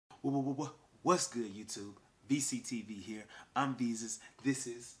What's good, YouTube? VCTV here. I'm Visas. This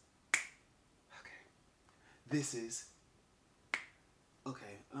is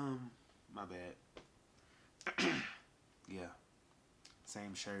my bad. Yeah,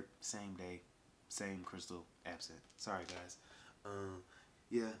 same shirt, same day, same crystal absent. Sorry, guys.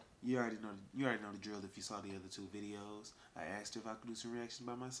 Yeah, you already know the drill. If you saw the other two videos, I asked her if I could do some reactions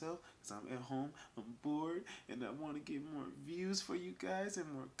by myself because I'm at home, I'm bored, and I want to get more views for you guys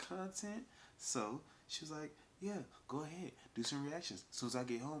and more content. So she was like, "Yeah, go ahead, do some reactions. As soon as I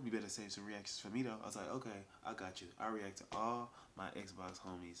get home, you better save some reactions for me, though." I was like, "Okay, I got you. I react to all my Xbox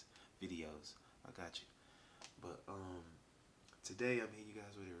homies' videos. I got you." But today I'm hitting you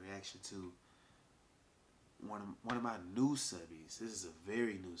guys with a reaction to one of my new subbies. This is a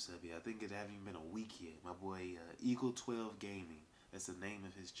very new subby. I think it hasn't even been a week yet. My boy Eagle 12 Gaming. That's the name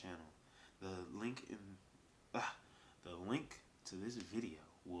of his channel. The link to this video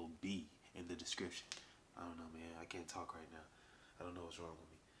will be in the description. I don't know, man. I can't talk right now. I don't know what's wrong with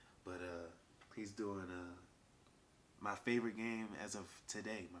me. But he's doing my favorite game as of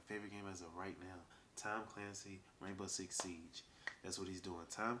today. My favorite game as of right now. Tom Clancy Rainbow Six Siege. That's what he's doing.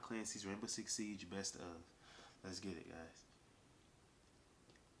 Tom Clancy's Rainbow Six Siege best of. Let's get it, guys.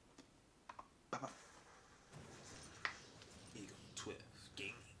 Eagle 12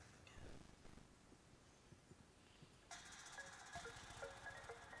 Gaming.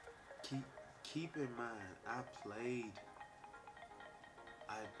 Keep in mind, I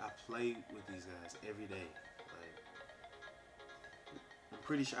play with these guys every day. Like, I'm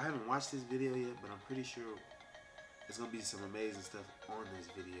pretty sure I haven't watched this video yet, but I'm pretty sure there's gonna be some amazing stuff on this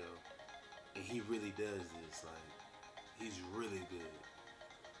video. And he really does this. Like, he's really good.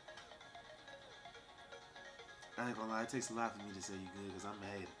 I ain't gonna lie, it takes a lot for me to say you good because I'm a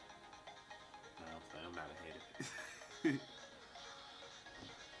hater. No, I'm not a hater.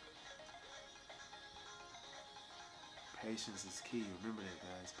 Patience is key. Remember that,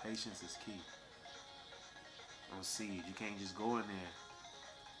 guys. Patience is key. On Siege, you can't just go in there.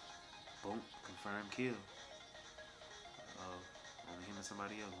 Boom, confirm kill. Only him and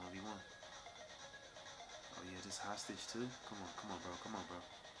somebody else, 1v1. Oh yeah, this hostage too? Come on, bro. Come on, bro.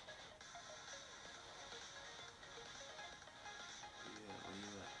 Yeah, where you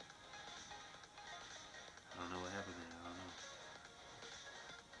at? I don't know what happened there. I don't know.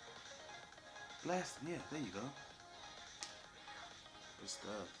 Blast him. Yeah, there you go. Good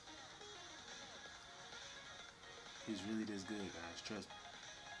stuff. He's really this good, guys. Trust me.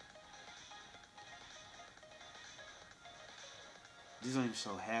 These don't even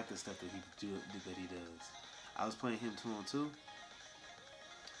show half the stuff that he does. I was playing him 2-on-2.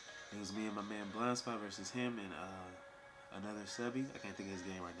 It was me and my man Blind Spot versus him and another subby. I can't think of his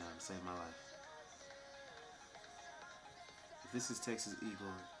game right now to save my life. If this is Texas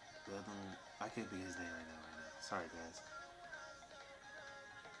Eagle, the other one, I can't think of his name right now. Sorry, guys.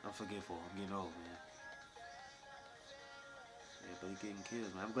 I'm forgetful. I'm getting old, man. Yeah, but he getting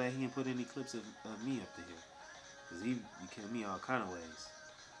kills, man. I'm glad he didn't put any clips of me up to here. Because he killed me all kind of ways.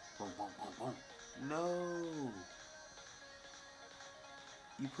 Boom, boom, boom, boom. No.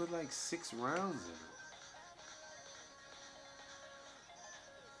 You put like 6 rounds in it.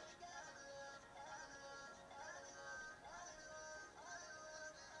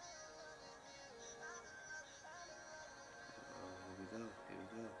 Here we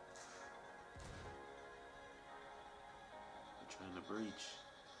go. I'm trying to breach.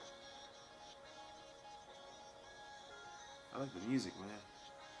 I like the music, man.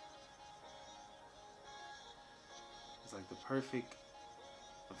 It's like the perfect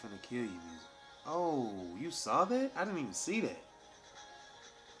I'm finna kill you music. Oh, you saw that? I didn't even see that.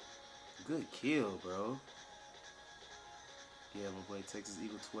 Good kill, bro. Yeah, my boy Texas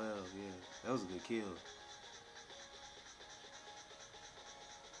Eagle 12. Yeah, that was a good kill.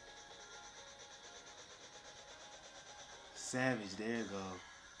 Savage, there you go.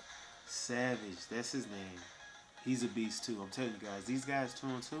 Savage, that's his name. He's a beast too. I'm telling you guys, these guys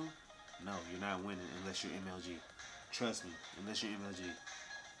 2-on-2, no, you're not winning unless you're MLG. Trust me, unless you're MLG.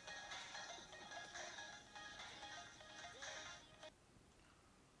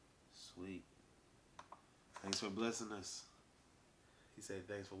 Sweet. Thanks for blessing us. He said,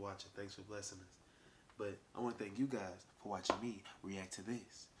 thanks for watching. Thanks for blessing us. But I want to thank you guys for watching me react to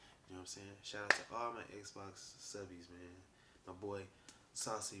this. You know what I'm saying? Shout out to all my Xbox subbies, man. My boy,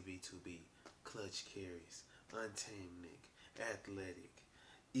 Saucy B2B, Clutch Carries, Untamed Nick, Athletic,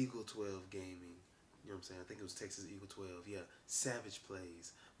 Eagle 12 Gaming. You know what I'm saying? I think it was Texas Eagle 12. Yeah. Savage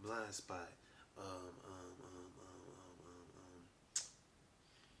Plays, Blind Spot,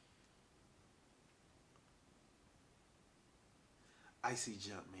 Icy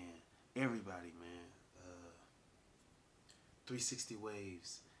Jump, man. Everybody, man. 360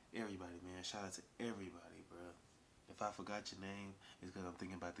 Waves. Everybody, man. Shout out to everybody, bro. If I forgot your name, it's because I'm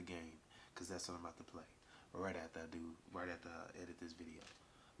thinking about the game. Because that's what I'm about to play. Right after I edit this video.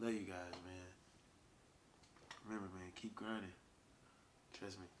 Love you guys, man. Remember, man, keep grinding.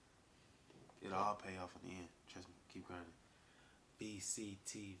 Trust me. It'll all pay off in the end. Trust me. Keep grinding.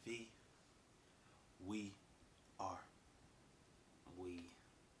 VCTV. We are.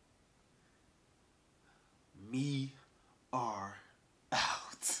 Me are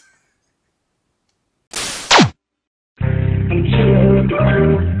out. I'm chillin' with the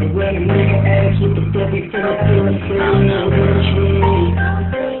crew, and when a nigga asks what the fuck we finna do, I say no retreat.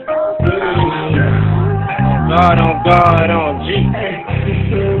 God on G. You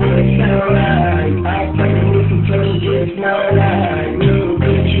feel what it sound like? I fucking listen to it, it's not like no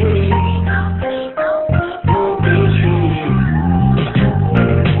retreat.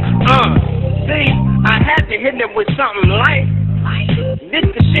 See, I had to hit them with something light. This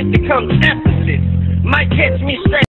the shit that comes emphasis. Might catch me straight.